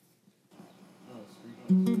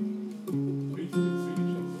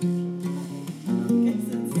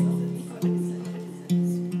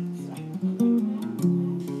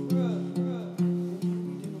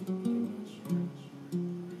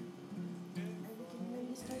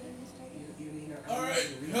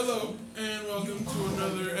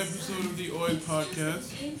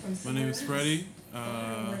podcast. My name is Freddie.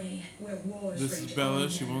 This is Bella.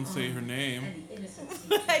 She won't say her name.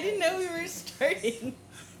 I didn't know we were starting.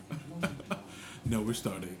 No, we're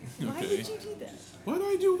starting. Okay. Why did you do that? Why do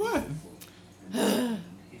I do what?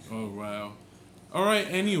 Oh, wow. All right,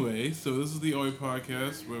 anyway, so this is the oooor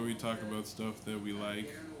podcast where we talk about stuff that we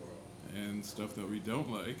like and stuff that we don't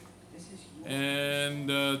like. And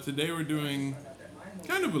today we're doing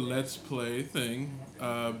kind of a let's play thing.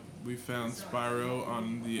 We found Spyro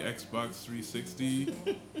on the Xbox 360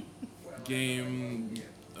 game,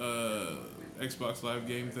 Xbox Live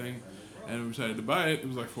game thing, and we decided to buy it. It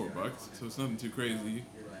was like $4, so it's nothing too crazy.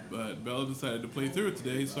 But Bella decided to play through it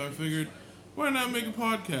today, so I figured, why not make a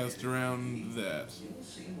podcast around that?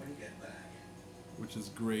 Which is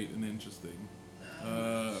great and interesting.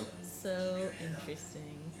 So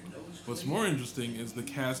interesting. What's more interesting is the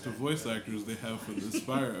cast of voice actors they have for the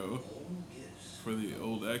Spyro for the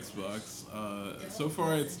old Xbox. So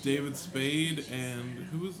far it's David Spade and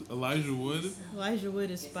who was Elijah Wood? Elijah Wood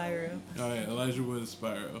is Spyro. Alright, Elijah Wood is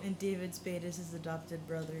Spyro. And David Spade is his adopted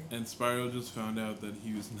brother. And Spyro just found out that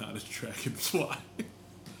he was not a dragonfly.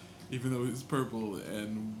 Even though he's purple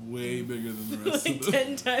and way bigger than the rest like of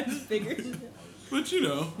them. 10 times bigger than him. But you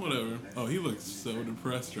know, whatever. Oh, he looks so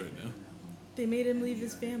depressed right now. They made him leave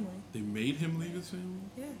his family. They made him leave his family?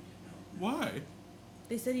 Yeah. Why?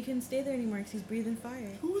 They said he couldn't stay there anymore because he's breathing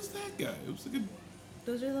fire. Who was that guy? It was like a...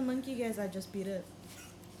 Those are the monkey guys I just beat up.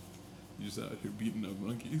 You just out here beating up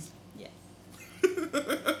monkeys? Yeah.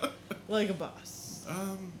 Like a boss.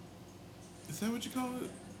 Is that what you call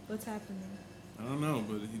it? What's happening? I don't know,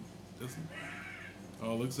 but he doesn't...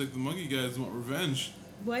 Oh, looks like the monkey guys want revenge.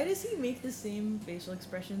 Why does he make the same facial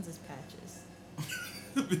expressions as Patches?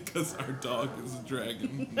 Because our dog is a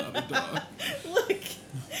dragon, not a dog. Look!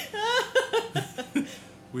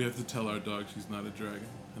 We have to tell our dog she's not a dragon,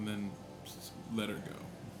 and then just let her go.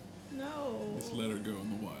 No. Just let her go in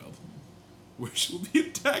the wild, where she'll be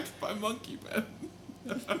attacked by monkey men.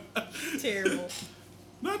 Terrible.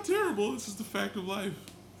 Not terrible, it's just a fact of life.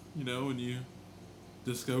 You know, when you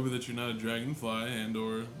discover that you're not a dragonfly and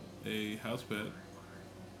or a house pet,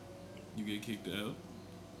 you get kicked out.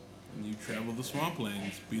 And you travel the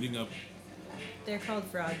swamplands, beating up... They're called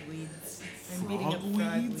frogweeds. I'm beating up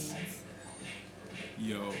frogweeds.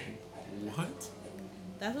 Yo, what?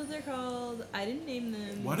 That's what they're called. I didn't name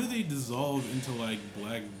them. Why do they dissolve into, like,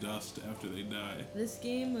 black dust after they die? This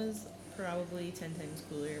game was probably 10 times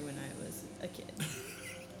cooler when I was a kid.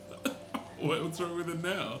 What's wrong with it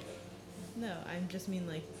now? No, I just mean,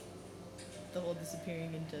 like, the whole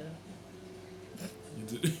disappearing into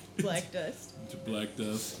black dust. Into black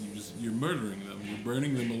dust. You're murdering them. You're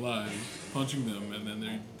burning them alive, punching them, and then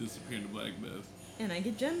they disappear into black dust. And I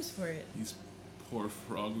get gems for it. These poor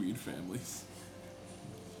frogweed families.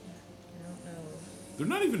 I don't know. They're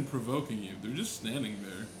not even provoking you. They're just standing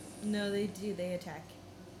there. No, they do. They attack.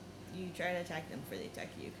 You try to attack them before they attack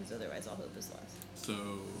you, because otherwise all hope is lost.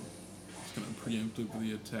 So, it's going to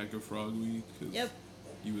preemptively attack a frogweed? Cause yep.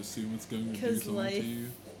 You assume it's going to do something life. to you?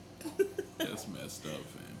 That's messed up,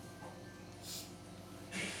 fam.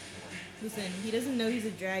 Listen, he doesn't know he's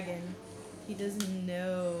a dragon. He doesn't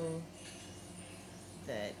know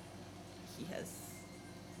that he has,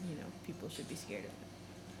 people should be scared of him.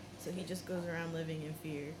 So he just goes around living in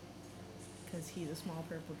fear because he's a small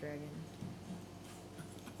purple dragon.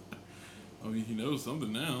 I mean, he knows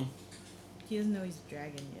something now. He doesn't know he's a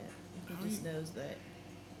dragon yet. He just knows that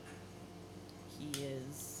he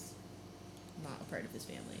is not a part of his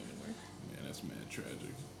family anymore. Man, that's mad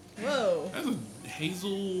tragic. Whoa! That's a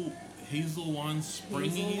hazelwand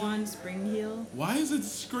spring heel? Hazelwand spring heel? Why is it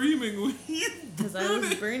screaming when you Because I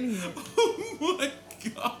was burning it. Oh my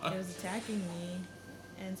god! It was attacking me,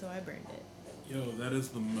 and so I burned it. Yo, that is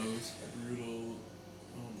the most brutal...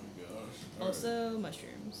 Oh my gosh. Also,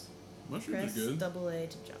 mushrooms. Mushrooms are good. Press AA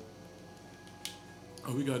to jump.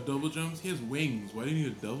 Oh, we got double jumps? He has wings. Why do you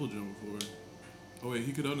need a double jump for? Oh wait,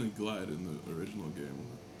 he could only glide in the original game.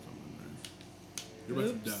 You're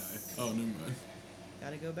about to die. Oh, never mind.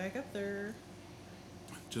 Gotta go back up there.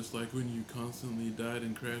 Just like when you constantly died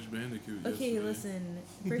in Crash Bandicoot Okay, yesterday. Listen.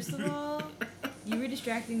 First of all, you were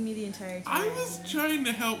distracting me the entire time. I was trying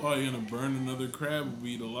to help. Oh, you're gonna burn another crab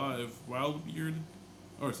weed alive. Wild beard?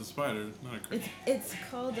 Oh, it's a spider, not a crab. It's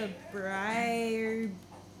called a briar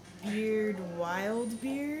beard wild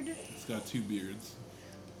beard. It's got two beards.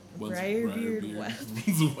 One's Briar a beard, beard, wild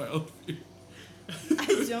one's a wild beard. I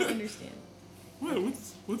don't understand. What?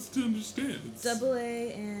 What's to understand? It's...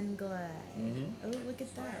 AA and glide. Mm-hmm. Oh, look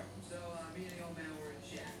at that.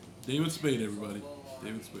 David Spade, everybody.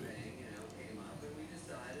 David Spade.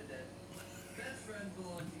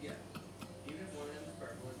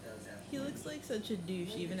 He looks like such a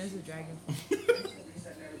douche, even as a dragon.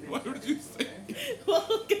 Why would you say? Well,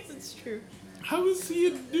 I guess it's true. How is he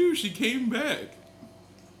a douche? He came back.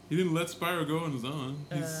 He didn't let Spyro go on his own.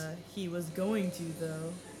 He was going to,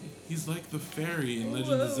 though. He's like the fairy in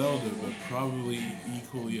Legend of Zelda, but probably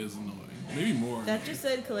equally as annoying. Maybe more. That just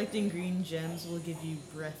said collecting green gems will give you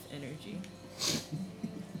breath energy.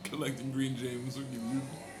 Collecting green gems will give you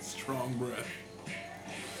strong breath.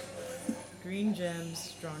 Green gems,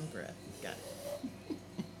 strong breath. Got it.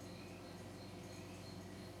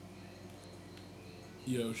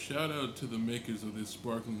 Yo, shout out to the makers of this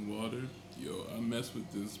sparkling water. Yo, I mess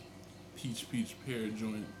with this peach pear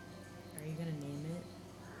joint. Are you gonna name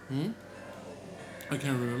it? I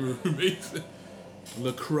can't remember who makes it.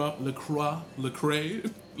 Lacroix.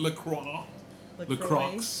 Lecrae.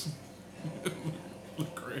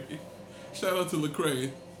 Shout out to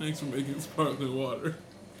Lecrae. Thanks for making sparkling water.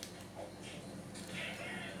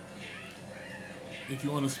 If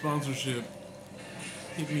you want a sponsorship,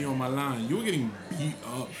 hit me on my line. You were getting beat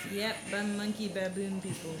up. Yep, by monkey baboon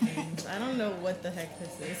people things. I don't know what the heck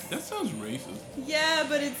this is. That sounds racist. Yeah,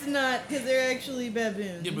 but it's not, because they're actually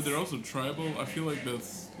baboons. Yeah, but they're also tribal. I feel like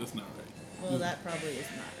that's not right. Well, that probably is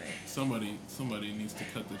not right. Somebody needs to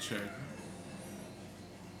cut the check.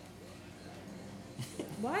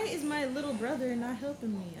 Why is my little brother not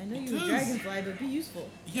helping me? I know you're a Because- dragonfly, but be useful.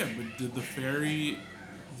 Yeah, but did the fairy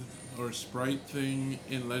or sprite thing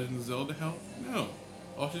in Legend of Zelda help? No.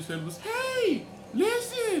 All she said was, "Hey,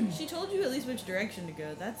 listen." She told you at least which direction to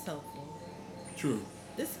go. That's helpful. True.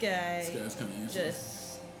 This guy This guy's kind of useless.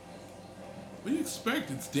 just... What do you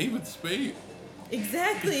expect? It's David Spade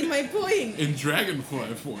Exactly, my point. in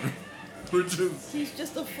dragonfly form. We're just. He's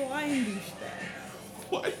just a flying douchebag.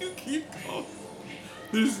 Why do you keep calling?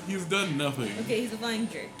 He's done nothing. Okay, he's a flying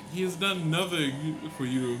jerk. He has done nothing for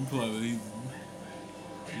you to imply that he's.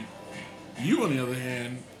 You, on the other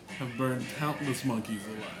hand, have burned countless monkeys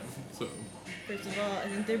alive. So. First of all, I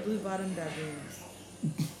think they're blue-bottom baboons.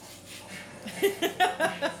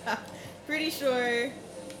 Pretty sure.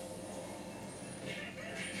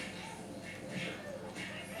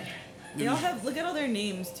 They all have, look at all their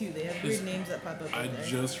names too. They have weird names that pop up. I there.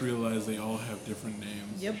 just realized they all have different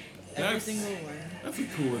names. Yep, every That's- single one. That's a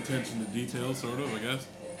cool attention to detail, sort of, I guess.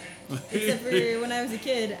 Except for when I was a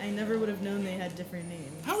kid, I never would have known they had different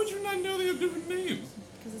names. How would you not know they have different names?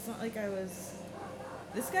 Because it's not like I was.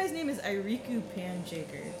 This guy's name is Iriku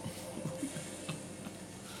Panjaker.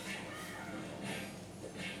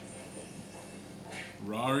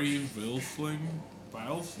 Rari Vilsling?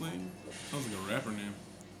 Vilsling? Sounds like a rapper name.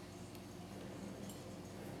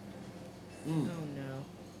 Oh no.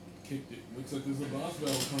 Kicked it. Looks like there's a boss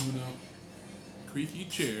battle coming up. Creaky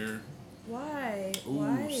chair. Why? Ooh,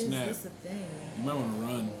 Why is snap. this a thing? You might want to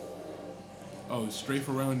run. Oh, strafe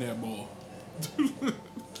around that ball.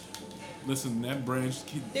 Listen, that branch.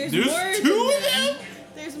 There's There's more two than of that. them?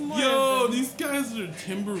 There's more. Yo, of them. these guys are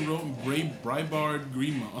timber rope, brybard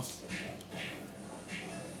green moss.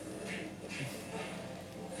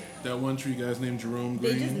 That one tree guy's named Jerome They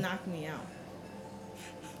Green. just knocked me out.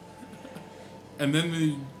 And then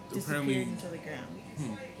they Disappeared apparently. into the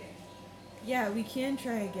ground. Yeah, we can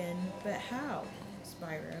try again, but how,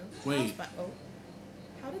 Spyro? Wait.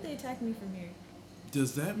 How did they attack me from here?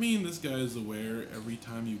 Does that mean this guy is aware every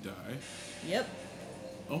time you die? Yep.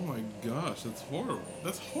 Oh my gosh, that's horrible.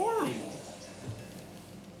 That's horrible.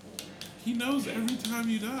 He knows every time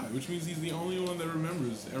you die, which means he's the only one that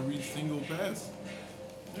remembers every single pass.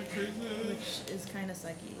 Isn't that crazy? Which is kind of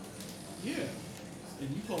sucky. Yeah. And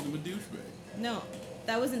you called him a douchebag. No,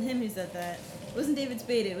 that wasn't him who said that. It wasn't David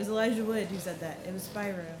Spade. It was Elijah Wood who said that. It was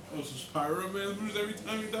Spyro. Oh, so Spyro remembers every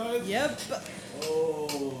time he dies? Yep.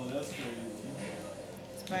 Oh, that's crazy.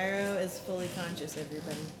 Spyro is fully conscious,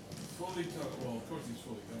 everybody. Fully well, of course he's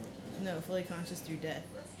fully conscious. No, fully conscious through death.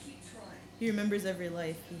 He remembers every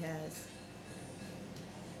life he has.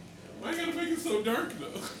 Why you gotta make it so dark,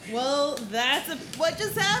 though? Well, what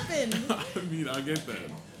just happened? I mean, I get that.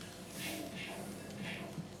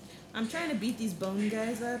 I'm trying to beat these bone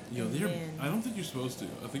guys up. Yo, and man, I don't think you're supposed to.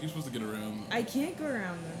 I think you're supposed to get around them. I can't go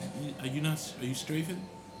around them. Are you not? Are you strafing?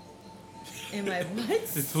 Am I what?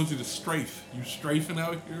 They told you to strafe. You strafing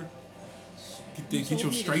out here? Get told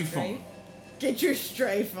your me to strafe strafe? on. Get your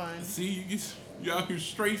strafe on. See, you out here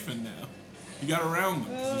strafing now. You got around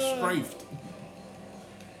them. 'Cause you're strafed.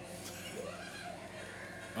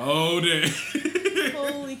 Oh, damn.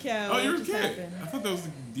 Holy cow. Oh, what you're a just cat. happened? I thought that was a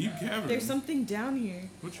deep cavern. There's something down here.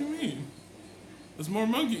 What you mean? There's more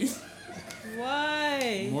monkeys.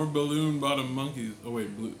 Why? More balloon bottom monkeys. Oh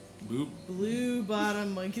wait, blue. Blue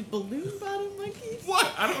bottom monkeys. Balloon bottom monkeys?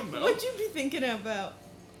 What? I don't know. What'd you be thinking about?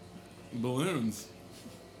 Balloons.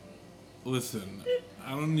 Listen,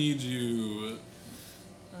 I don't need you.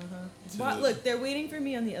 But look, they're waiting for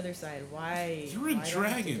me on the other side. Why? You're a why do I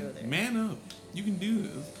have to go dragon. there? Man up. You can do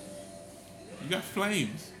this. You got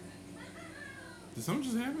flames. Did something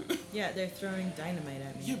just happen? Yeah, they're throwing dynamite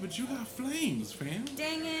at me. Yeah, but you got flames, fam.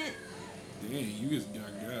 Dang it! Dang, you just got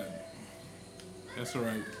God. That's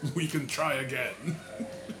alright. We can try again.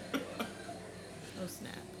 Oh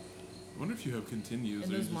snap! I wonder if you have continues.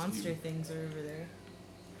 And or those just monster you. things are over there.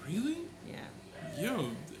 Really? Yeah. Yo,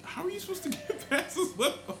 how are you supposed to get past this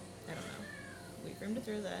level? I don't know. Wait for him to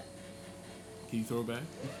throw that. Can you throw it back?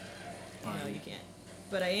 No, Alright. you can't.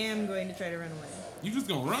 But I am going to try to run away. You just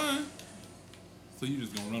gonna run? So you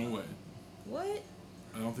just gonna run away? What?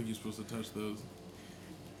 I don't think you're supposed to touch those.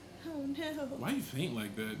 Oh no! Why you faint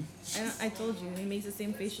like that? I told you, he makes the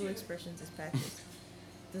same facial expressions as Patches.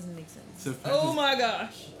 Doesn't make sense. So Oh my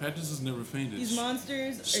gosh! Patches has never fainted. These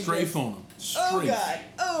monsters are Strafe just... on him. Strafe. Oh god!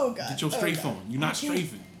 Oh god! Get your strafe on. You're not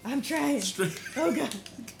strafing. I'm trying. Strafe. Oh god!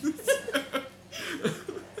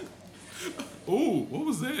 Oh, what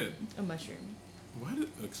was that? A mushroom. Why did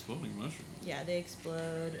exploding mushroom? Yeah, they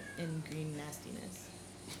explode in green nastiness.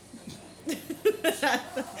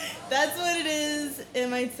 That's what it is. It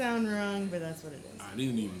might sound wrong, but that's what it is. I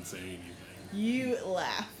didn't even say anything. You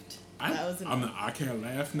laughed. That was I can't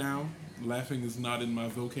laugh now. Laughing is not in my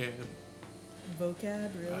vocab. Vocab,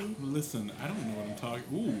 really? Listen, I don't know what I'm talking.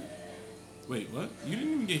 Ooh, wait, what? You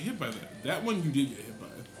didn't even get hit by that. That one you did get hit by.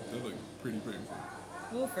 That looked pretty painful.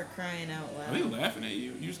 Oh, for crying out Are they loud! laughing at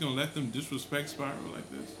you? You just gonna let them disrespect Spyro like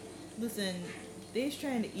this? Listen, they's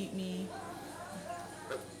trying to eat me.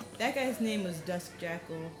 That guy's name was Dusk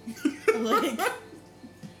Jackal. Like,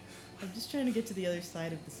 I'm just trying to get to the other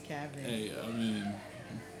side of this cavern. Hey, I mean,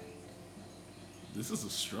 this is a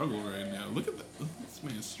struggle right now. Look at that. This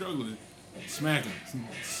man's struggling. Smack him.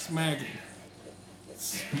 Smack him.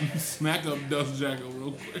 Smack up Dust Jackal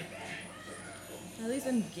real quick. At least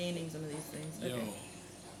I'm gaining some of these things. Okay. Yo.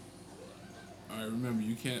 Alright, remember,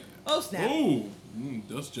 you can't... Oh, snap. Oh!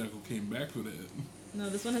 Dust Jackal came back for that. No,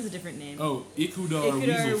 this one has a different name. Oh, Ikudar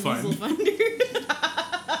Weasel Finder. Finder.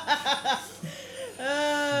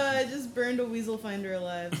 I just burned a Weasel Finder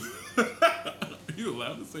alive. Are you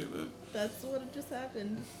allowed to say that? That's what just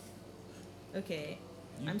happened. Okay,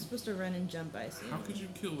 I'm supposed to run and jump, I see. How could you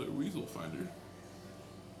kill their Weasel Finder?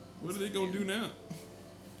 What are they gonna do now?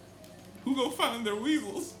 Who gonna find their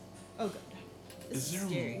weasels? Oh god. This is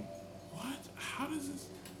scary. What? How does this...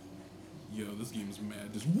 Yo, this game is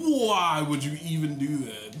mad. Just why would you even do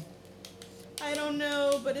that? I don't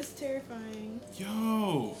know, but it's terrifying.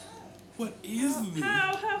 Yo, what is this?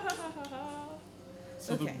 How?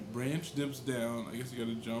 So Okay. the branch dips down. I guess you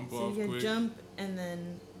gotta jump So off you quick. jump and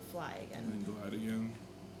then fly again. And then glide again.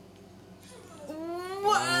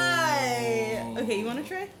 Why? Oh. Okay, you want to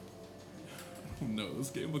try? No, this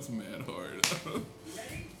game looks mad hard.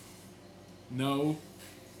 No.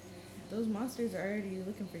 Those monsters are already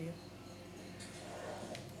looking for you.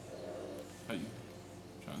 How you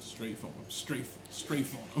trying to strafe on him?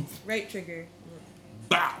 Strafe on him. Right trigger.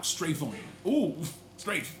 Bow! Strafe on him. Ooh!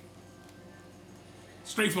 Strafe.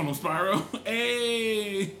 Strafe on him, Spyro.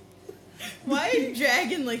 Hey! Why are you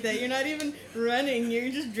dragging like that? You're not even running.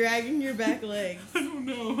 You're just dragging your back legs. I don't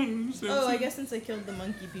know. I don't understand. Oh, I guess since I killed the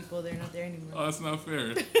monkey people, they're not there anymore. Oh, that's not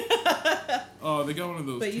fair. Oh, they got one of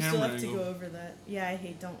those But you still camera have to angles. go over that. Yeah,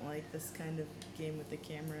 don't like this kind of game with the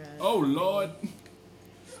camera. Oh, Lord.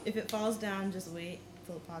 If it falls down, just wait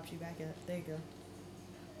till it pops you back up. There you go.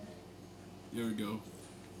 Here we go.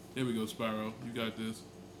 Here we go, Spyro. You got this.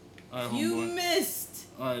 All right, You homeboy. missed!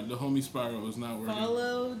 All right, the homie Spyro is not working.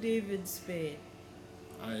 Follow David Spade.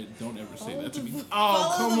 I don't ever say Follow that to the me. vo-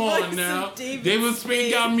 Oh, follow come the on voice now. of David David Spade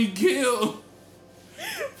Spade. got me killed.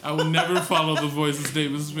 I will never follow the voice of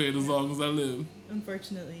David Spade as long as I live.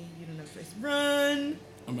 Unfortunately, you don't have a choice. Run!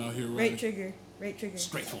 I'm out here running. Right trigger. Right trigger.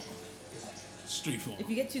 Straight for him. Straight for him. If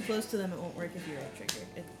you get too close to them, it won't work if you right trigger.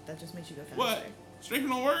 That just makes you go faster. What? Strafing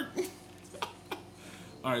don't work?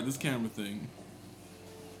 Alright, this camera thing.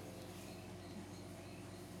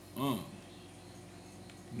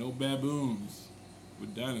 No baboons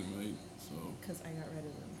with dynamite, so... Because I got rid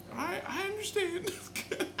of them. I understand.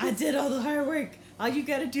 I did all the hard work. All you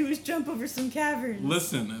gotta do is jump over some caverns.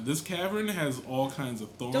 Listen, this cavern has all kinds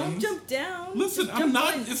of thorns. Don't jump down. Listen, Just I'm jump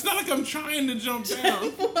not... once. It's not like I'm trying to jump down.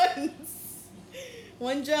 Jump once.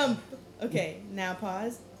 One jump. Okay, now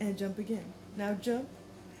pause and jump again. Now jump.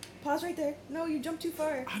 Pause right there. No, you jumped too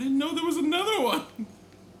far. I didn't know there was another one.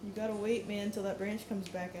 You gotta wait, man, until that branch comes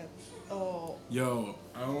back up. Oh. Yo,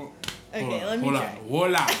 I don't... Okay, let me try.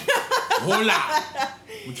 Hold on.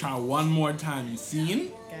 We'll try one more time. You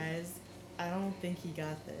seen? Guys, I don't think he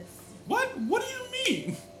got this. What? What do you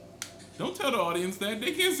mean? Don't tell the audience that.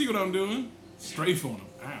 They can't see what I'm doing. Strafe on him.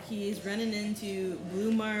 Ow. He's running into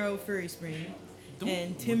Blue Morrow Furry Spring Don't-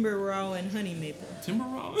 and Timber Raw and Honey Maple. Timber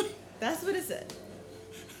Raw? That's what it said.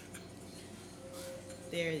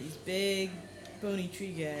 They're these big, bony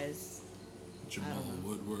tree guys. Jamal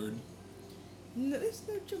Woodward. No, there's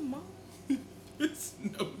no Jamal. It's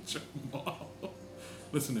no Jamal.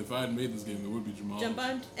 Listen, if I had made this game, there would be Jamal. Jump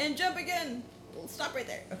on and jump again. We'll stop right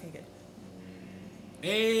there. Okay, good.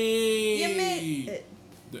 Hey! You made it.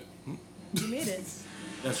 Hmm? You made it.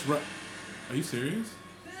 That's right. Are you serious?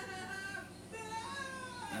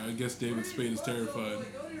 I guess David Spade is terrified.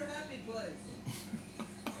 Go to your happy place.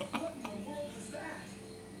 What in the world is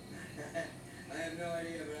that? I have no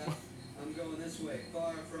idea, but I'm going this way,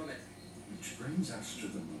 far from it. Which brings us to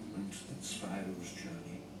the moment that Spyro's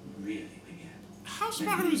journey really began. How's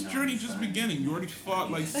Spyro's journey just beginning? You already fought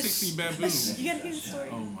like 60 baboons. You gotta hear the story.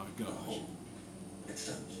 Oh my gosh. It's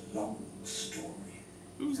a long story.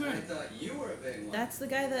 Who's I that? thought you were a big one. That's the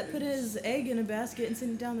guy that put his egg in a basket and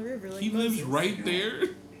sent it down the river. Like He lives Moses. right there?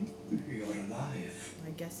 You're alive,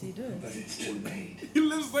 I guess he but does. it's too late. He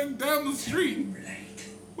lives like down the street. Relate.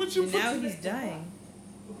 What you And now he's dying.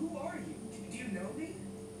 Who are you? Do you know me?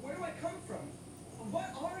 Where do I come from? What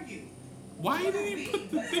are you? Why didn't he put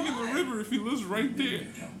the thing in the river if he lives right there? You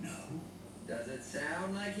don't know. Does it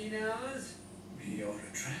sound like he knows? You're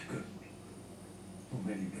a dragon.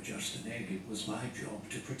 When you were just an egg, it was my job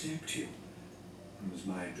to protect you. It was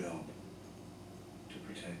my job to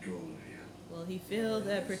protect all of you. Well, he failed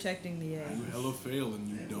at protecting the egg. You hella fail and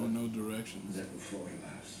you don't know directions. There were 4 of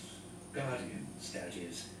us. Guardians, that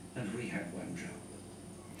is. And we had one job.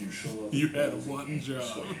 Ensure that You had all the one eggs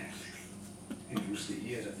job. were hatched. It was the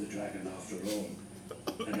year of the dragon after all.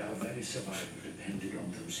 And our very survival depended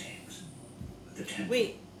on those eggs. The temple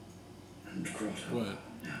Wait, and grotto.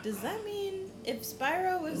 What? does that mean if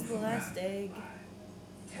Spyro was the last egg,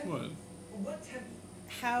 What? What temple?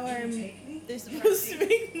 how are Can you take me? they supposed to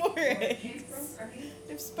make more Where I came eggs? from? I mean,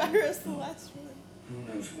 If Spyro's the last one.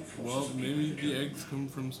 Who knows what forces Well, will maybe be the eggs come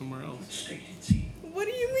from somewhere what else. state it's in. What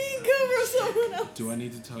do you mean come from someone else? Do I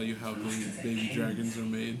need to tell you how baby dragons are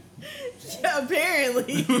made? Yeah,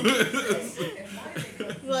 apparently.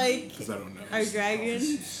 Like, Because I don't know. are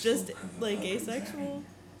dragons just like asexual?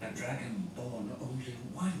 A dragon born only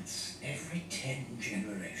once every 10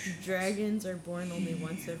 generations. Dragons are born only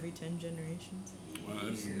once every 10 generations. Wow,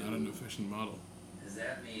 that's not an efficient model. Does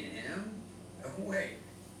that mean him? Oh, wait.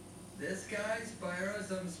 This guy, Spyro,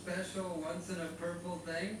 some special once-in-a-purple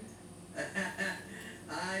thing?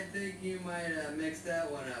 I think you might have mixed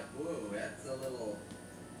that one up. Whoa, that's a little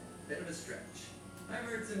bit of a stretch. I've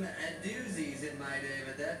heard some doozies in my day,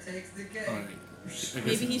 but that takes the cake. Alright. I guess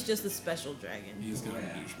Maybe he's just a special dragon. he's kind of a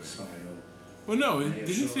Beware, douchebag. Spyro. Well, no, I didn't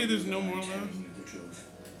he assure say you there's no that more I'm telling left? you the truth.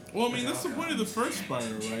 Well, I mean, that's the point of the first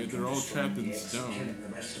Spyro, right? They're all trapped in stone. Killing the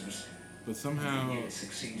rest of us. But somehow... They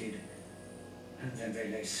succeeded. And then they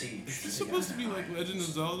lay siege Is to this the supposed to be other like islands. Legend of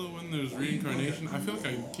Zelda when there's reincarnation? I feel like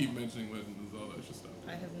I keep mentioning Legend of Zelda. I should stop.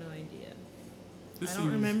 I have no idea. This I don't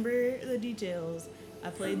seems- remember the details. I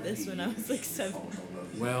played this when I was like 7.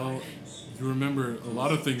 Well, you remember a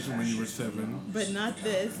lot of things from when you were 7. But not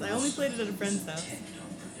this. I only played it at a friend's house.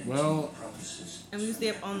 Well, Promises. And we would stay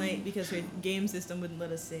up all night because her game system wouldn't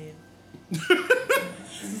let us save.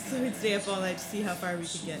 So we'd stay up all night to see how far we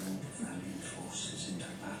could get. Forces into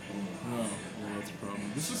battle. oh, well, that's a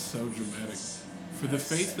problem. This is so dramatic. For the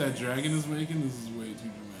face that dragon is making, this is way too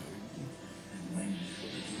dramatic.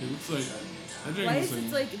 It looks like that dragon Why looks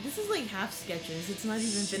is it like, this is like half sketches. It's not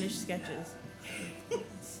even finished sketches. Look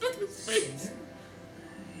at his face.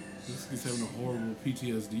 This guy's having a horrible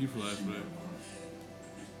PTSD flashback.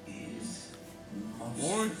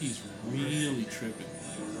 Or he's really tripping.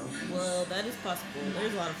 Well, that is possible.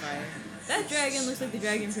 There's a lot of fire. That dragon looks like the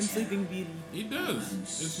dragon from Sleeping Beauty. He does.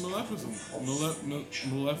 It's Maleficent.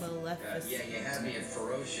 Maleficent. Yeah, you had me at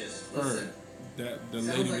ferocious. Her. Listen. That the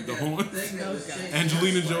sounds lady like with the that horns. thing that was Oh, God. chasing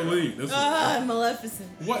Angelina us. Jolie. That's Ah, Maleficent.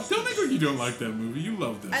 what? Don't make like you don't like that movie. You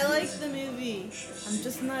love that. I movie. like the movie. I'm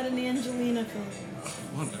just not an Angelina fan.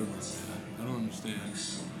 Whatever, man. I don't understand.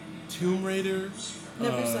 Tomb Raider.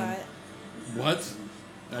 Never saw it. What?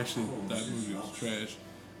 Actually, that movie was trash.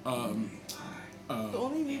 The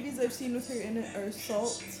only movies I've seen with her in it are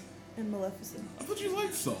Salt and Maleficent. I thought you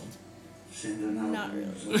liked Salt. Not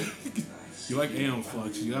really. You like Aeon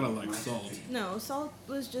Flux. You gotta like Salt. No, Salt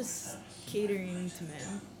was just catering to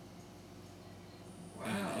men.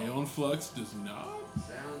 And Aeon Flux does not.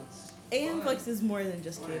 Sounds Aeon fun. Flux is more than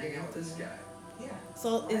just I wanna hang catering out to with this men. guy. Yeah.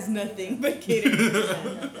 Salt is nothing but catering to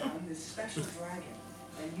men. I'm this special dragon.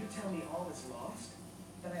 And you tell me all is lost?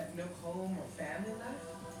 That I have no home or family left?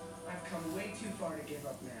 I've come way too far to give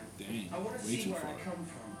up now. Dang, I want to way see too where far. I come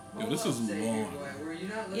from. Yo, this is long. Were you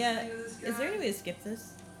not listening Yeah. to this guy? Is there any way to skip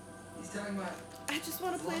this? He's talking about I just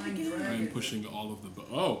want to play the Blind game. Dragon. I'm pushing all of the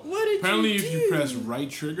oh. What did Apparently, you if do? you press right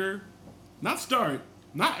trigger, not start,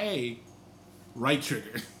 not A, right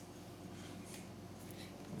trigger.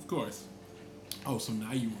 Of course. Oh, so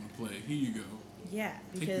now you want to play. Here you go. Yeah,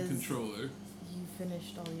 Take because the controller. you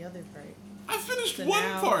finished all the other part. I finished So one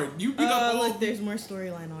now- part. You beat up Oh, all look, there's more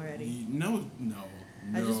storyline already. No.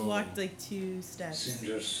 I just walked like 2 steps.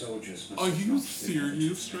 Cinder's soldiers must Are have you lost their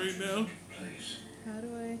serious religious right now? place. How do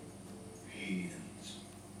I? Heathens.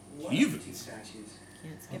 What Even. are two statues?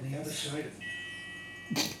 Can't skip On the other this. side of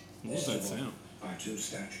them What was that sound? are 2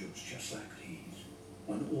 statues just like these.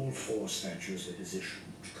 When all 4 statues are positioned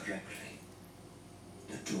correctly,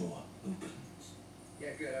 the door opens. Yeah,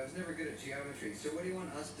 good. I was never good at geometry. So what do you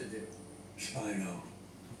want us to do? Spyro,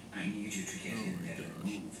 I need you to get Oh in my there and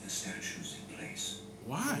gosh. move the statues in place.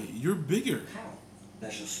 Why? You're bigger. How?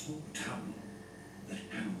 There's a small tunnel that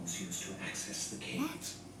animals use to access the cave. What?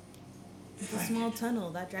 It's a Find small it. tunnel.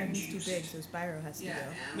 That dragon's too use big, it. so Spyro has to go.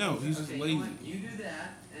 No, animals. he's okay, lazy. You, know what? You do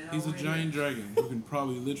that, and He's I'll a wait giant here. dragon who can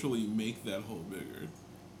probably literally make that hole bigger. Look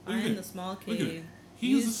I'm at in it. the small Look at it. cave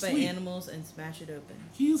He is used by asleep. animals and smash it open.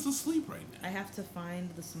 He is asleep right now. I have to find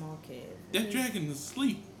the small cave. That What is- dragon is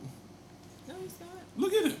asleep. No, he's not.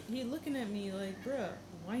 Look at him. He's looking at me like, bruh,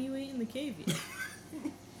 why you ain't in the cave yet?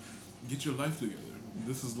 Get your life together.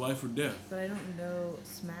 This is life or death. But I don't know.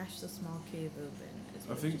 Smash the small cave open. Is I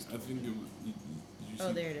what it think just- it was. Did you Oh,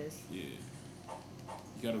 see- there it is. Yeah.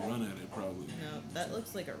 You gotta run at it probably. No, that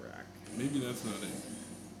looks like a rock. Maybe that's not it.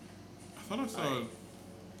 I thought I saw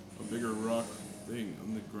a bigger rock thing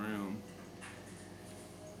on the ground.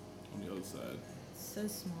 On the other side. It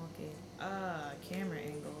says small cave. Ah, camera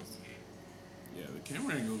angles. Yeah, the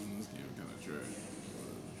camera angles in this game are kind of trash.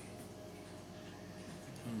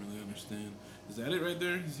 I don't really understand. Is that it right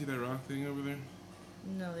there? You see that rock thing over there?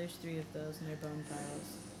 No, there's 3 of those, and they're bone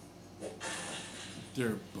piles. They're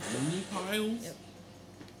bone piles? Yep.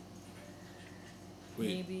 Wait,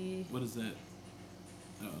 Maybe. what is that?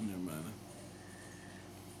 Oh, never mind.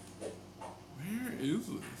 Where is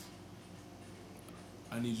this?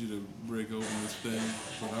 I need you to break open this thing,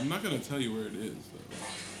 but I'm not gonna tell you where it is,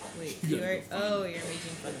 though. Wait, You you gotta are. go find Oh, it. you're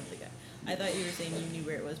making fun of the guy. I thought you were saying you knew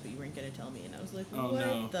where it was, but you weren't gonna tell me, and I was like, Oh, what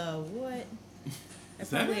no. the what? I Is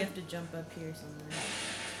that probably it? have to jump up here somewhere.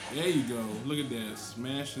 There you go. Look at that.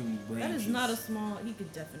 Smashing branches. That is not a small. He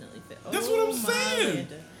could definitely fit. That's Oh, what I'm my saying.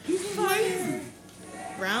 Lanta. He's lazy.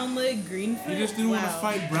 Brown leg, green foot. He just didn't want to Wow.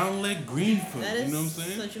 fight Brown Leg Greenfoot. That is You know what I'm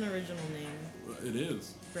saying? such an original name. It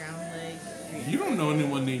is. Brown leg, green. You don't know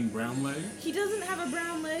anyone named Brown Leg. He doesn't have a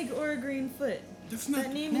brown leg or a green foot. That's not That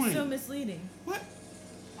the name point. is so misleading. What?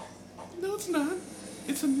 No, it's not.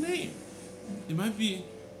 It's a name. It might be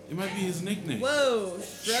his nickname. Whoa,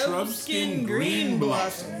 shrub skin green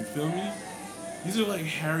blossom. You feel me? These are like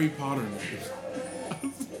Harry Potter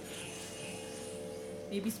names.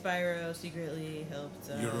 Maybe Spyro secretly helped.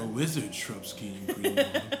 You're a wizard, Shrubskin Green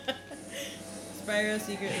Blossom. Spyro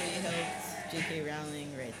secretly helped J.K. Rowling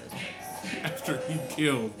write those books. After he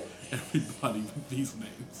killed everybody with these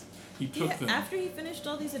names, he took them. After he finished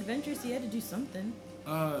all these adventures, he had to do something.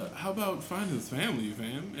 How about find his family,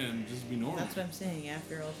 fam, and just be normal? That's what I'm saying.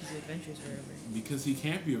 After all his adventures were over. Because he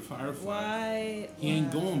can't be a Firefly. Why? He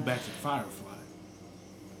ain't why- going back to Firefly.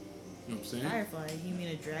 You know what I'm saying? Firefly? You mean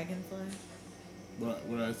a dragonfly? What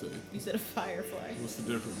did I say? You said a firefly. What's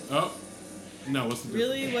the difference? Oh, no, what's the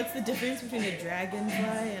difference? Really? What's the difference between a dragonfly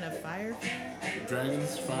and a firefly?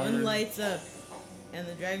 Dragons, fire. One lights up, and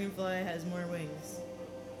the dragonfly has more wings.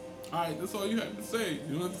 Alright, that's all you have to say.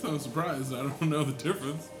 You don't have to sound surprised. I don't know the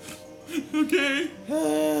difference. Okay?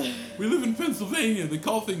 We live in Pennsylvania. They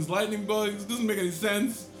call things lightning bugs. Doesn't make any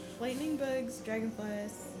sense. Lightning bugs,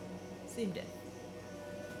 dragonflies, same day.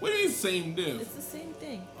 What do you mean same diff? It's the same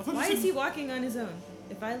thing. I thought Why you is said- he walking on his own?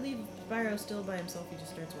 If I leave Spyro still by himself, he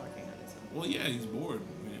just starts walking on his own. Well, yeah, he's bored,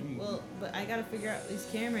 man. Well, but I gotta figure out these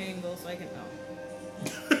camera angles so I can.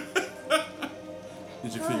 Oh,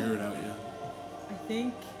 Did you figure it out yet? I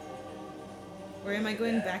think. Or am I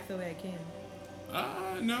going back the way I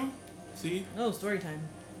came? No. See? Oh, story time.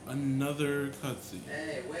 Another cutscene.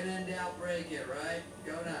 Hey, when in doubt, break it, right?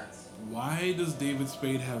 Go nuts. Why does David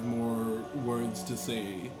Spade have more words to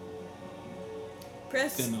say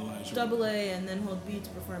Press than Elijah? double A and then hold B to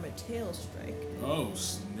perform a tail strike. Oh,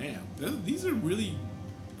 snap. These are really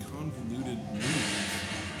convoluted moves.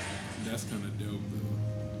 That's kind of dope,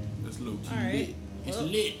 though. That's low-key All right. lit. It's Well-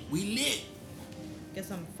 lit. We lit.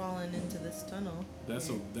 Guess I'm falling into this tunnel. That's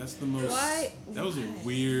the most. Why? That was a Why?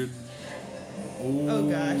 weird. Oh,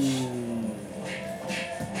 gosh.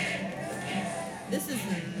 This is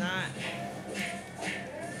not.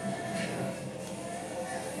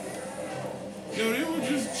 Yo, they were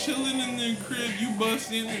just chilling in their crib. You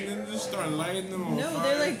bust in and then just start lighting them on No, fire.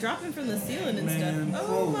 they're like dropping from the ceiling and Man, stuff.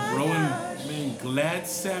 bro, Oh my gosh. Man,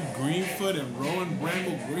 Gladsap Greenfoot and Rowan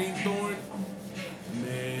Bramble Greenthorn.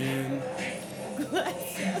 Man,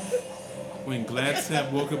 when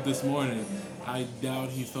Gladsap woke up this morning, I doubt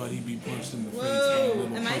he thought he'd be punched in the face by a Whoa!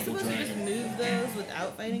 little Am I purple supposed to just dragon. move those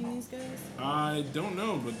without fighting these guys? I don't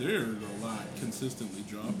know, but there's a lot consistently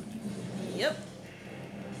dropping here. Yep.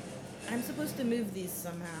 I'm supposed to move these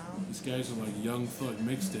somehow, These guys are like Young Thug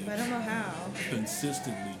mixtapes. but I don't know how.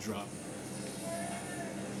 Consistently dropping.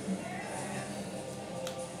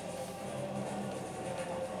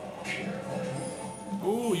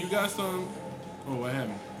 Ooh, you got some. Oh, what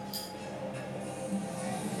happened?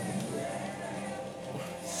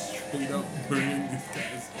 Straight up burning these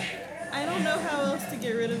guys. I don't know how else to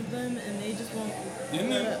get rid of them, and they just won't. Didn't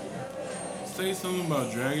let it up. say something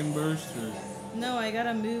about Dragon Burst or? No, I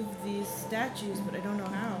gotta move these statues, but I don't know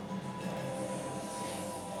how.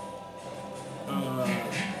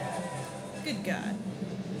 Good God.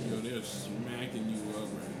 Yo, they're smacking you up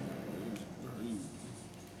right now.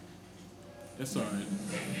 That's alright.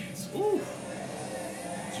 Ooh!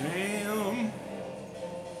 Jam!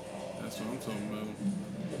 That's what I'm talking about.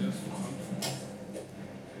 That's what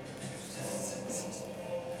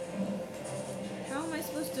I'm How am I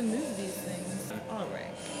supposed to move these things?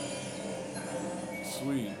 Alright.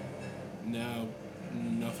 Sweet. Now,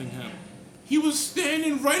 nothing happened. He was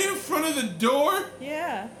standing right in front of the door?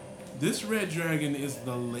 Yeah. This red dragon is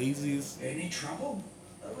the laziest. Any trouble?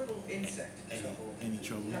 A little insect trouble. Any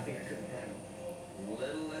trouble? Nothing I couldn't handle.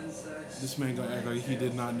 Little insects. This man gonna act like he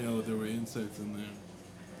did not know there were insects in there.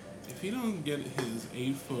 If he don't get his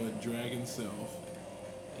 8-foot dragon self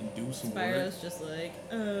and do some work, Spyro's just like,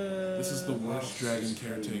 this is the worst dragon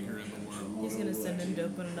caretaker in the world. He's gonna send him to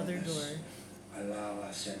open another door. Allow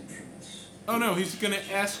us entrance. Oh no, he's gonna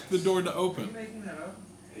ask the door to Are you open. making that up?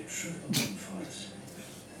 It should open for us.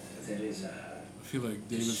 There is a I feel like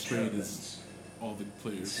David Spade is disturbance. all the It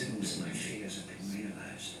players. seems my fears have been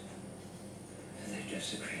realized. They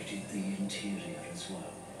desecrated the interior as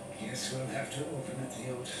well. Guess we'll have to open it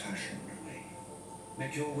the old-fashioned way.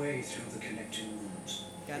 Make your way through the connecting rooms.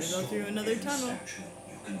 Gotta go through another Every tunnel. statue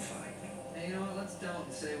you can find. Hey, you know what? Let's don't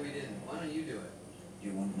and say we didn't. Why don't you do it?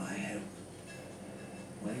 You want my help?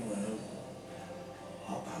 Very well.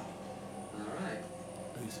 Hop up. All right.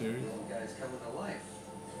 Are you serious? You guys coming to life.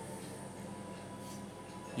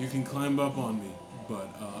 You can climb up on me, but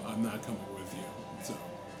I'm not coming with you. So,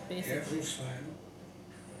 Basically. Careful, Spyro.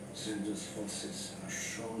 Zinder's forces are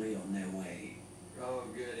surely on their way. Oh,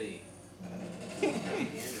 goody. The end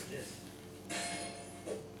of this.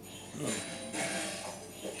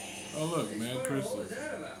 oh look, Mad What Crystal. was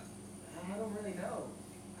that about? I don't really know.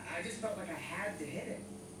 I just felt like I had to hit it.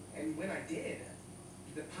 And when I did,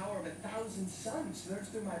 the power of 1,000 suns surged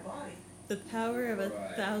through my body. The power of Right.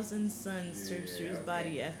 1,000 suns surged through his okay.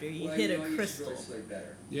 body after he Well, hit you a know, you should crystal. really sleep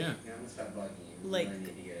better. Yeah, Yeah, I'm gonna stop bugging you. Like- I need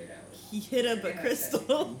to get it out. He hit up a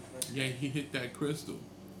crystal. yeah, he hit that crystal.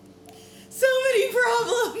 So many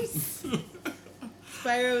problems!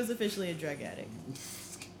 Spyro is officially a drug addict.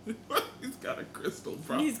 He's got a crystal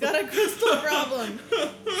problem. He's got a crystal problem.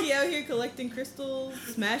 He out here collecting crystals,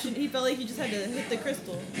 smashing. He felt like he just had to hit the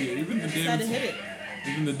crystal. Yeah, even the Just had to David, hit it.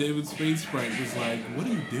 even the David Spade sprite was like, "What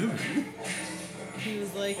are you doing? He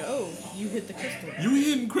was like, "Oh, you hit the crystal." You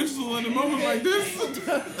hitting crystal in a moment like this?"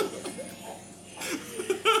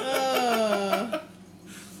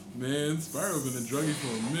 Man, Spyro been a druggie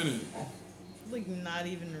for a minute. Like not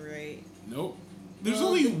even right. Nope. There's Well,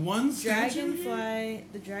 only the one statue here? Dragonfly.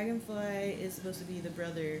 The dragonfly is supposed to be the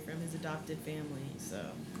brother from his adopted family. So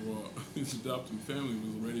Well, his adopted family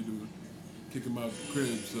was ready to kick him out the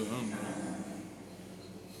crib, so I don't know.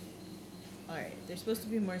 all right, there's supposed to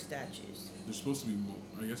be more statues. There's supposed to be more.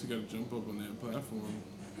 I guess you gotta jump up on that platform.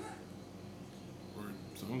 Or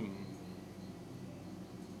something.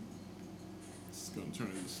 It's gonna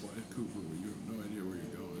turn into Sly Cooper where you have no idea where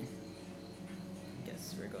you're going.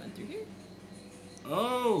 Guess we're going through here.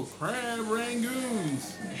 Oh, crab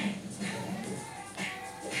rangoons!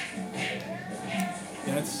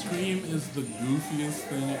 That scream is the goofiest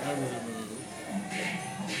thing ever, though.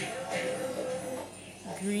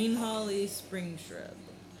 Green holly spring shrub.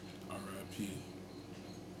 R.I.P.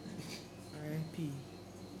 R.I.P.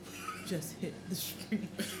 Just hit the spring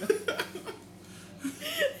shrub.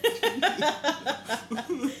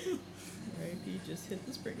 R.I.P. Just hit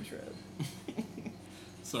the spring shrub.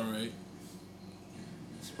 It's alright.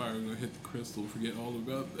 Spyro gonna hit the crystal, forget all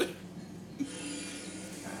about that.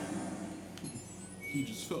 He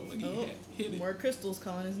just felt like he had hit it. More crystals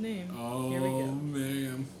calling his name. Oh, Here we go.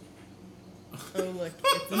 man. Oh, look,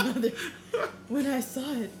 it's another. When I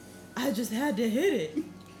saw it, I just had to hit it.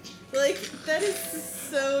 Like, that is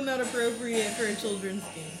so not appropriate for a children's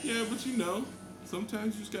game. Yeah, but you know,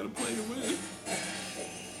 sometimes you just gotta play to win.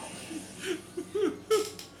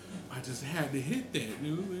 I just had to hit that,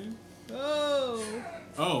 you know what I mean? Oh.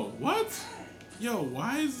 Oh, what? Yo,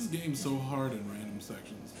 why is this game so hard in random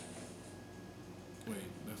sections? Wait,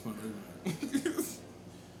 that's not over. Is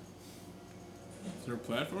there a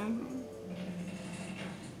platform?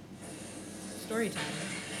 Story time.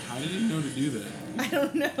 How did he know to do that? I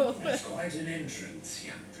don't know. That's quite an entrance,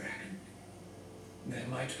 young dragon. There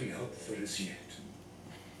might be hope for us yet.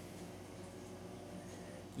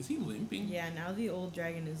 Is he limping? Yeah, now the old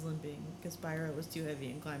dragon is limping because Spyro was too heavy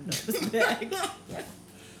and climbed up his back.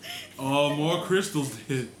 Oh, more crystals to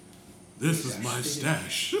hit. This is my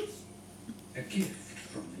stash. A gift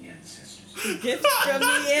from the ancestors. Gift from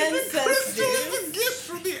the ancestors. A gift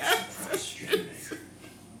from the ancestors.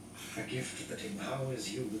 A gift that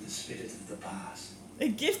empowers you with the spirit of the past. A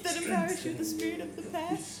gift that empowers you with the spirit of the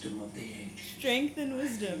past. Wisdom of the age. Strength and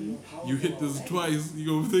wisdom. You hit this twice, you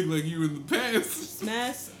gonna think like you in the past.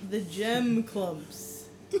 Smash the gem clumps.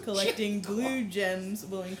 Collecting blue gems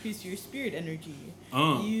will increase your spirit energy.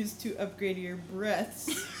 Used to upgrade your breaths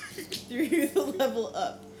through the level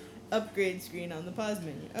up. Upgrade screen on the pause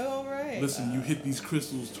menu. Oh, right. Listen, you hit these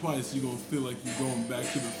crystals twice, you gonna feel like you're going back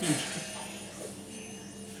to the future.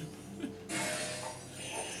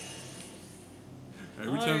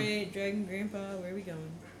 Alright, Dragon Grandpa, where are we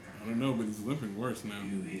going? I don't know, but he's limping worse now.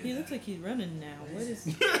 He looks like he's running now. What is...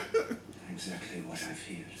 Exactly what I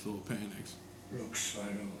feared. He's a little panicked. Look,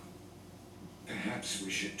 Spyro. Perhaps we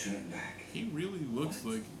should turn back. He really looks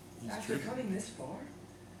like he's After tripping. coming this far?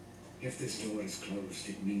 If this door is closed,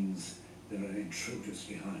 it means there are intruders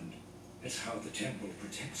behind. It's how the temple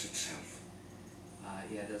protects itself.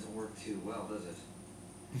 Yeah, it doesn't work too well, does it?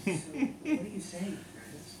 So, what are you saying,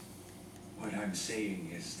 Francis? What I'm saying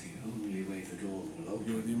is the only way the door will Yo,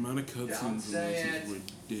 open. the amount of cutscenes in say this is it. Is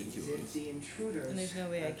ridiculous. it the intruders And there's no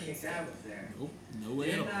way I got can kicked escape. out of there? Nope, no way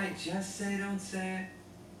at Didn't all. I just say don't say it?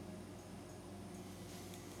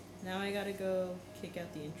 Now I gotta go kick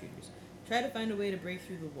out the intruders. Try to find a way to break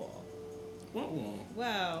through the wall. What wall?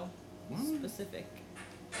 Wow. What? Specific.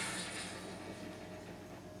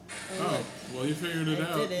 Oh, well, you figured it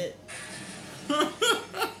out. I did it.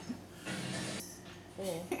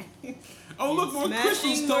 Oh. Oh, look, more crystals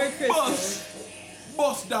Smashing to more bust. crystals.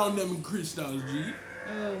 Bust down them crystals, G.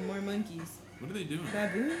 Oh, more monkeys. What are they doing?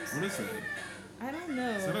 Baboons? What is that? I don't know.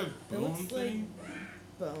 Is that a It bone looks thing?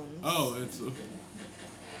 like bones. Oh, it's a...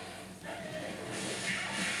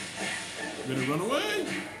 Better run away.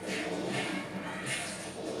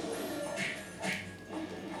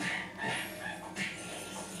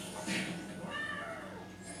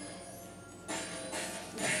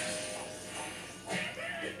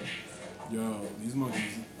 Yo, these monkeys.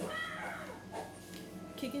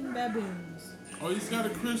 Kicking baboons. Oh, he's got a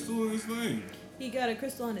crystal in his thing. He got a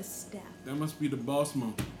crystal on his staff. That must be the boss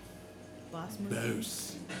monkey. Boss monkey.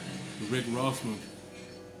 Boss. The Rick Ross monkey.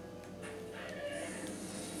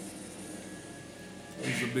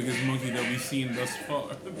 He's the biggest monkey that we've seen thus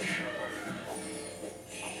far.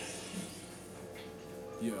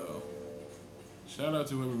 Yo. Shout out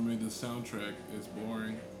to whoever made this soundtrack. It's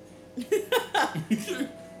boring.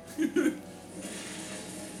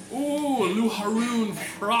 Ooh, a Lou Haroon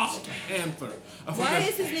Frost Panther. I thought Why that-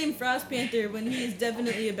 is his name Frost Panther when he is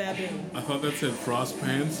definitely a baboon? I thought that said Frost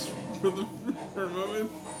Pants for a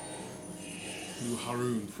moment. Lou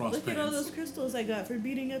Haroon Frost Look Pants. at all those crystals I got for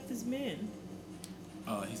beating up this man.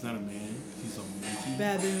 He's not a man. He's a monkey.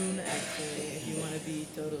 Baboon, actually, if you want to be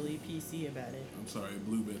totally PC about it. I'm sorry,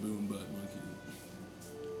 blue baboon butt monkey.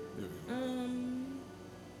 There we go.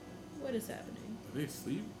 What is happening? Are they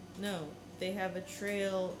asleep? No, they have a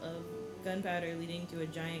trail of gunpowder leading to a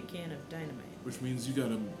giant can of dynamite. Which means you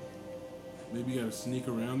gotta, maybe you gotta sneak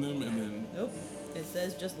around them and then Nope, it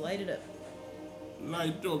says just light it up.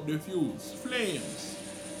 light up the fuse. Flames.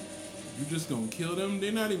 You just gonna kill them?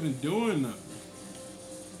 They're not even doing nothing.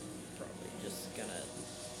 Probably just gonna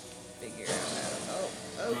figure out.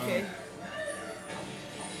 Oh, okay.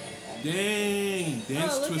 Dang,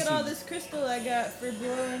 dance Oh, look twisted. at all this crystal I got for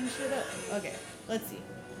blowing shit up. Okay, let's see.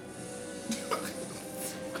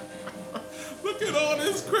 Look at all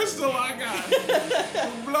this crystal I got.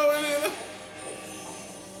 I'm blowing it up.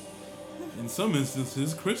 In some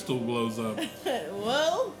instances, crystal blows up.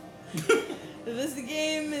 Well, this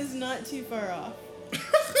game is not too far off.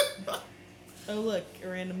 Oh look, a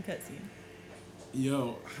random cutscene.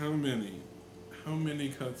 Yo, how many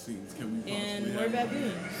cutscenes can we possibly And more have?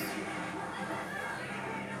 baboons.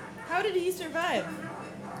 How did he survive?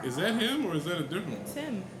 Is that him or is that a different It's one?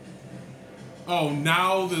 him. Oh,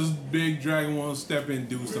 now this big dragon wants to step in and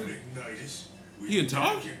do something. He can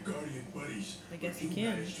talk? I guess he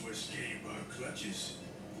can. To escape our clutches.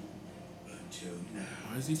 Until now.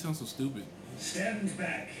 Why does he sound so stupid? Stand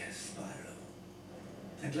back, Spyro.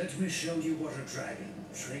 And let me show you what a dragon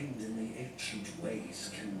trained in the ancient ways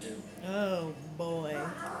can do. Oh boy.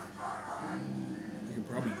 He could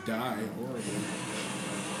probably die horribly.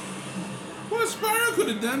 Well, Spyro could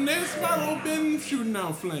have done that. Spyro been shooting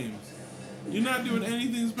out flames. You're not doing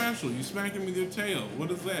anything special. You smack him with your tail. What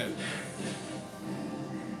is that?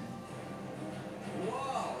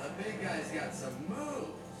 Whoa, the big guy's got some moves.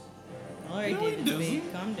 Alright, No, he David Spade,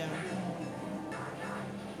 doesn't. calm down.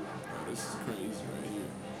 Oh, this is crazy right here.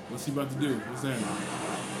 What's he about to do? What's that?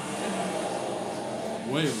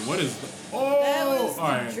 Wait, what is that? Oh, That was the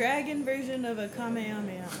alright. dragon version of a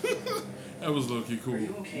Kamehameha. That was low-key cool. Are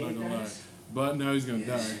you okay, Not gonna lie. Dennis? But now he's gonna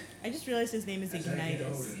die. I just realized his name is As I get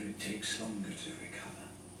older, Ignitus. it takes longer to recover.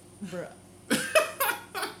 Bruh.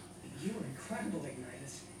 You are incredible,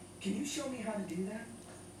 Ignitus. Can you show me how to do that?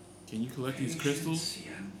 Can you collect these crystals? Patience,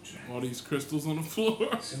 young dragon. All these crystals on the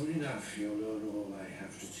floor? Soon enough, you'll learn all I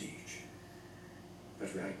have to teach.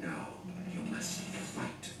 But right now, you must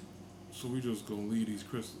fight. So we just gonna leave these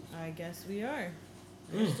crystals. I guess we are.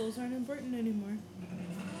 Crystals aren't important anymore.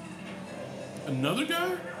 Another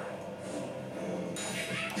guy?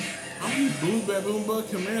 How many Blue Baboon Bug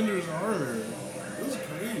commanders are there? This is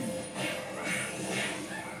crazy.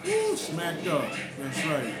 Woo, smacked up. That's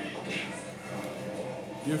right.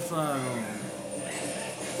 Get fired on.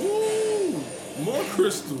 Ooh, more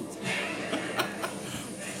crystals.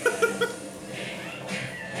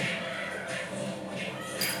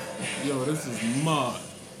 Yo, this is mod.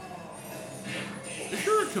 If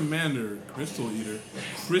you're a commander, crystal eater.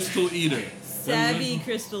 Savvy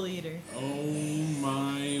Crystal Eater. Oh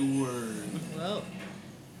my word. Well,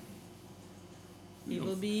 he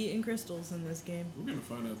will be in crystals in this game. We're gonna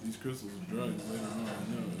find out these crystals are drugs later on. I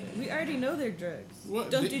know. We already know they're drugs.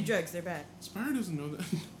 What? Don't do drugs, they're bad. Spyro doesn't know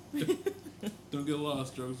that. Don't get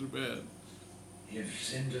lost, drugs are bad. If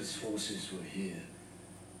Cinder's forces were here,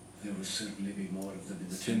 there will certainly be more of them in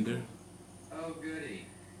the Cinder. temple. Oh, goody.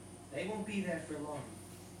 They won't be there for long.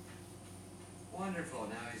 Wonderful,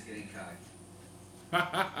 now he's getting cocked.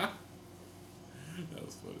 That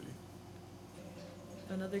was funny.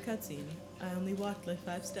 Another cutscene. I only walked like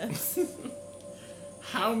 5 steps.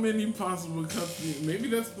 How many possible cutscenes? Maybe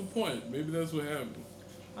that's the point. Maybe that's what happened.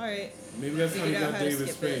 Alright. Maybe that's how he Figured out got how to David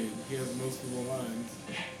skip it. Spade. He has most of the lines.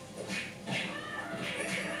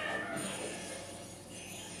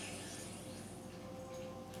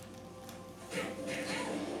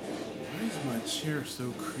 Why is my chair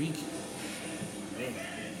so creaky? Dang.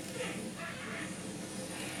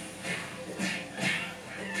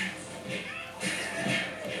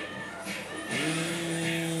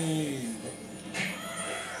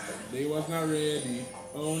 They was not ready.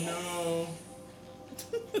 Oh no.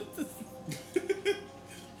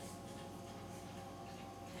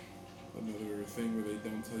 Another thing where they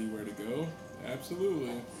don't tell you where to go?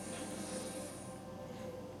 Absolutely.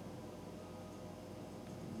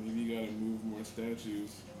 Maybe you gotta move more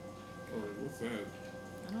statues. Or what's that?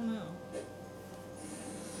 I don't know.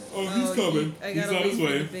 Oh, he's coming. I He's gotta on his wait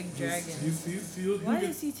for way. the big dragon. He'll Why get-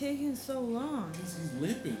 is he taking so long? Because he's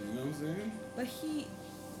limping, you know what I'm saying? But he...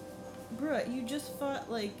 Bruh, you just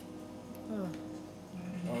fought like... Oh,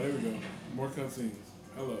 Oh, there we go. More cutscenes.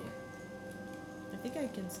 Hello. I think I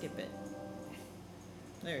can skip it.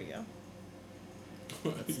 There we go.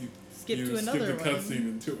 you Skip you to another skipped a one. cutscene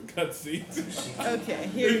into a cutscene. Okay,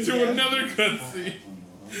 here we Into go. another cutscene.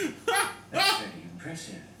 That's very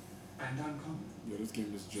impressive and uncommon. Yo, this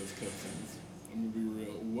game is just cutscenes. I'm gonna be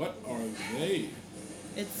real. What are they?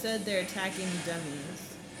 It said they're attacking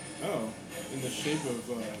dummies. Oh, in the shape of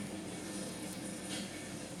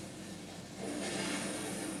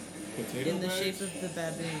potato In the bags? shape of the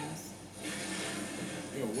baboons.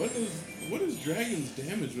 Yo, what is dragons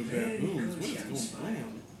damage with Very baboons? good, What young is going Spyro.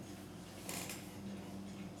 on?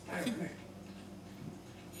 Spyro,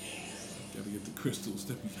 Gotta get the crystals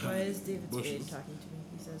that behind Why is David bushes. Spade talking to me?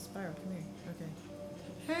 He says, Spyro, come here.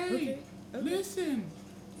 Hey, Okay. Okay. listen.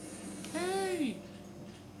 Hey.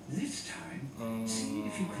 this time, see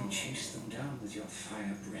if you can chase them down with your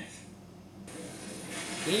fire breath.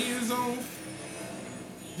 There is on.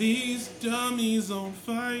 These dummies on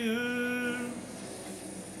fire.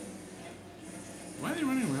 Why are they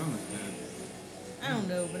running around like that? I don't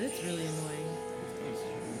know, but it's really annoying.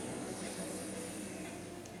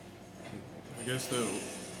 I guess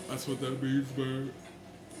that's what that means by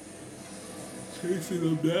chasing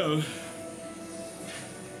them down.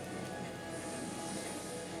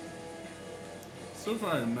 So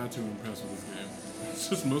far, I'm not too impressed with this game. It's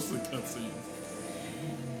just mostly cutscenes.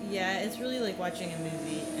 Yeah, it's really like watching a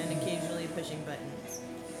movie and occasionally pushing buttons.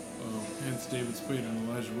 Hence David Spade and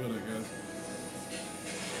Elijah Wood, I guess.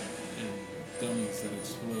 And dummies that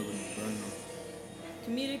explode and burn them.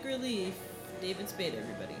 Comedic relief. David Spade,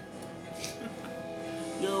 everybody.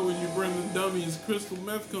 Yo, when you burn the dummies, crystal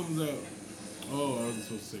meth comes out. Oh, I wasn't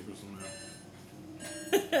supposed to say crystal meth.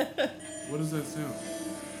 What does that sound?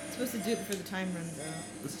 It's supposed to do it before the time runs out.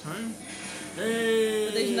 It's time? Hey!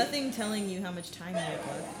 But there's nothing telling you how much time you have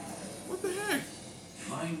left. What the heck?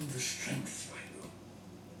 Find the strength, Spyro.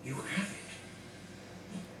 You have it.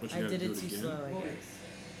 What, you I gotta did do it too again? slow, I guess.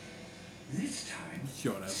 This time,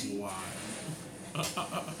 Yo, that's wild.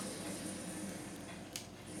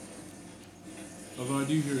 Although I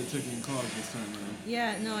do hear a ticking clock this time around.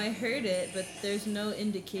 Yeah, no, I heard it, but there's no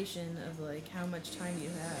indication of like how much time you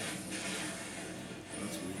have.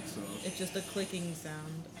 That's weak, so. It's just a clicking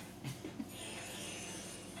sound.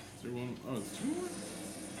 Is there one? Oh, it's two more?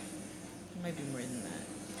 It might be more than that.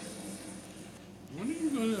 When are you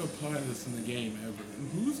going to apply this in the game ever?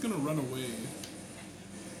 And who's going to run away?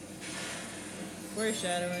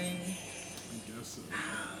 Foreshadowing. I guess so.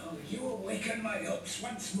 now you awaken my hopes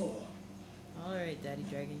once more. Alright, Daddy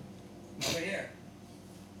Dragon. Over here.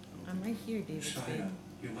 I'm right here, David Spade. Spyro,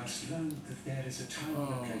 you must learn that there is a time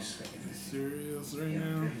Oh, and a place for are you everything. serious right The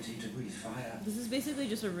now? ability to breathe fire. This is basically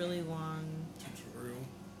just a really long Tutorial.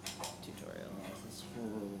 tutorial. Oh, that's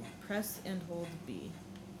horrible. Press and hold B.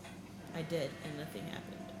 I did, and nothing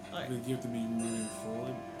happened. Alright. They give to me moving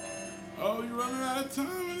forward. Oh, you're running out of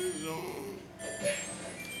time.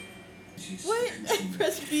 What?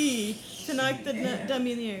 Press B to knock the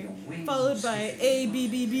dummy in the air, followed by A, B,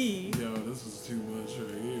 B, B. Yo, this is too much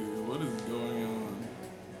right here. What is going on?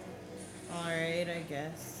 Alright, I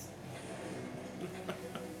guess.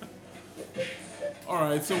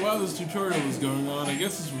 Alright, so while this tutorial is going on, I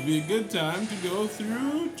guess this would be a good time to go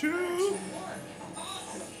through to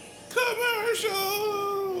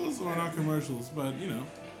commercials! Or not commercials, but you know.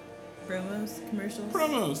 Promos? Commercials?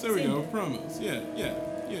 Promos, there we Same go, thing. promos. Yeah.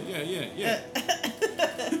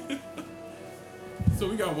 So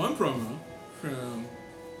we got one promo from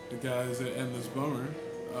the guys at Endless Bummer.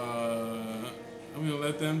 I'm gonna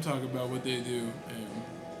let them talk about what they do and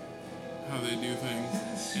how they do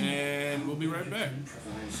things. And we'll be right back.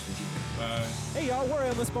 Bye. Hey y'all, we're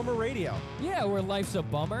Endless Bummer Radio, Yeah, where life's a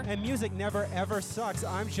bummer. and music never ever sucks.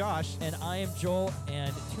 I'm Josh. And I am Joel,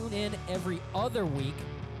 and tune in every other week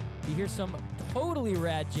to hear some totally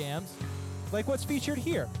rad jams. Like what's featured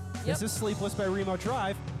here. This Yep. is Sleepless by Remo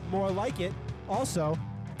Drive, More Like It, also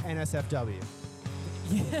NSFW.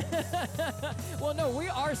 Well, no, we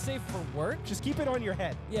are safe for work. Just keep it on your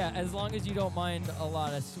head. Yeah, as long as you don't mind a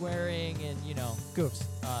lot of swearing and, you know, Goofs.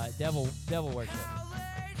 devil worship.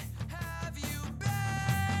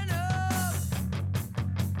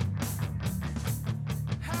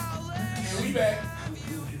 We back.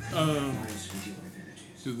 Rise with your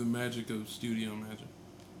abilities. To the magic of studio magic.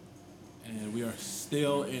 And we are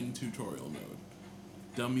still in tutorial mode.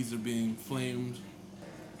 Dummies are being flamed.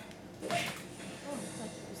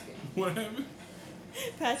 What happened?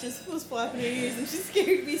 Patches was flopping her ears and she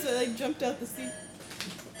scared me, so I like jumped out the seat.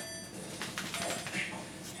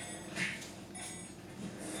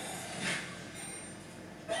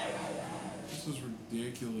 This is Your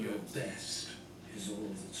ridiculous. best is all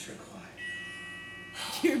that's required.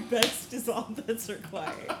 Your best is all that's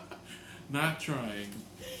required. Not trying,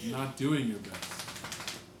 not doing your best.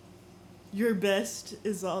 Your best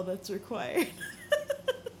is all that's required.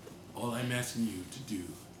 All I'm asking you to do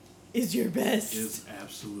Is your best. is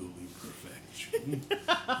absolutely perfection.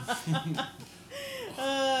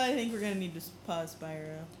 I think we're gonna need to pause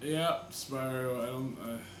Spyro. Yeah, Spyro, I don't.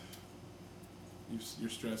 You're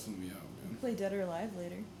stressing me out, man. Play Dead or Alive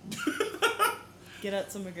later. Get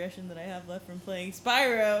out some aggression that I have left from playing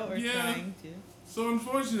Spyro or Yeah. trying to. So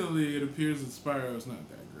unfortunately, it appears that Spyro is not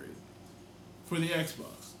that great for the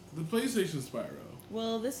Xbox. The PlayStation Spyro,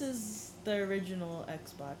 Well, this is the original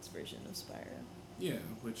Xbox version of Spyro. yeah,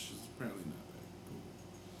 which is apparently not that cool.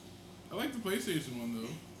 I like the PlayStation one though.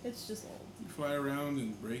 It's just old. You fly around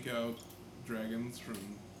and break out dragons from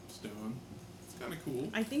stone. It's kind of cool.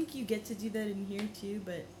 I think you get to do that in here too,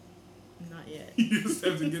 but Not yet. You just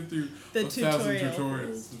have to get through The 1,000 tutorial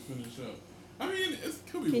tutorials to finish up. I mean, it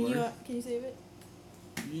could be Can worse. you save it?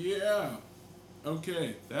 Yeah.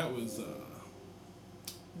 Okay, that was,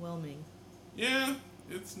 Whelming. yeah,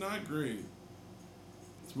 it's not great.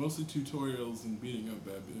 It's mostly tutorials and beating up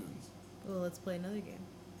baboons. Well, let's play another game.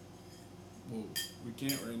 Well, we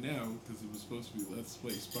can't right now because it was supposed to be Let's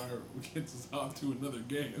Play Spyro. We can't just hop to another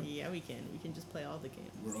game. Yeah, we can. We can just play all the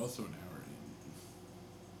games. We're also an hour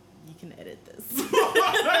in. You can edit this.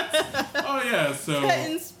 Oh yeah, so Cut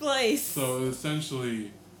and splice. so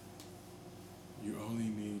essentially, you only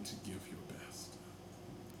need to give your best.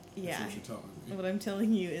 Yeah. That's what you're telling me. What I'm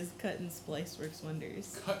telling you is cut and splice works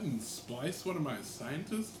wonders. Cut and splice? What am I, a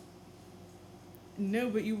scientist? No,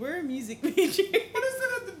 but you were a music major. What does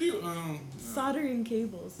that have to do? No. Soldering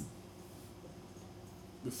cables.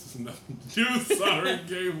 This has nothing to do with soldering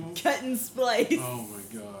cables. Cut and splice. Oh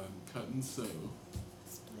my god. Cut and sew.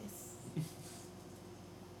 Splice.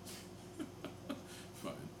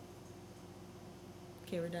 Fine.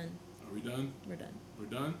 Okay, we're done. Are we done? We're done. We're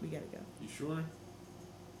done? We gotta go. You sure?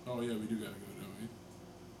 Oh yeah, we do gotta go, don't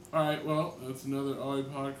we? Alright, well, that's another OI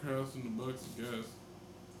podcast in the books, I guess.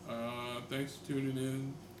 Thanks for tuning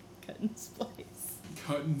in. Cut and splice.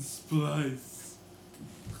 Cut and splice.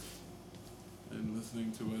 And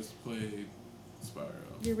listening to us play Spyro.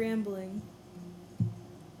 You're rambling.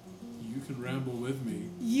 You can ramble with me.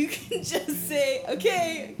 You can just say,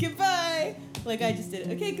 okay, goodbye. Like I just did.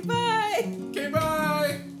 Okay, goodbye. Okay,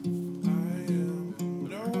 bye!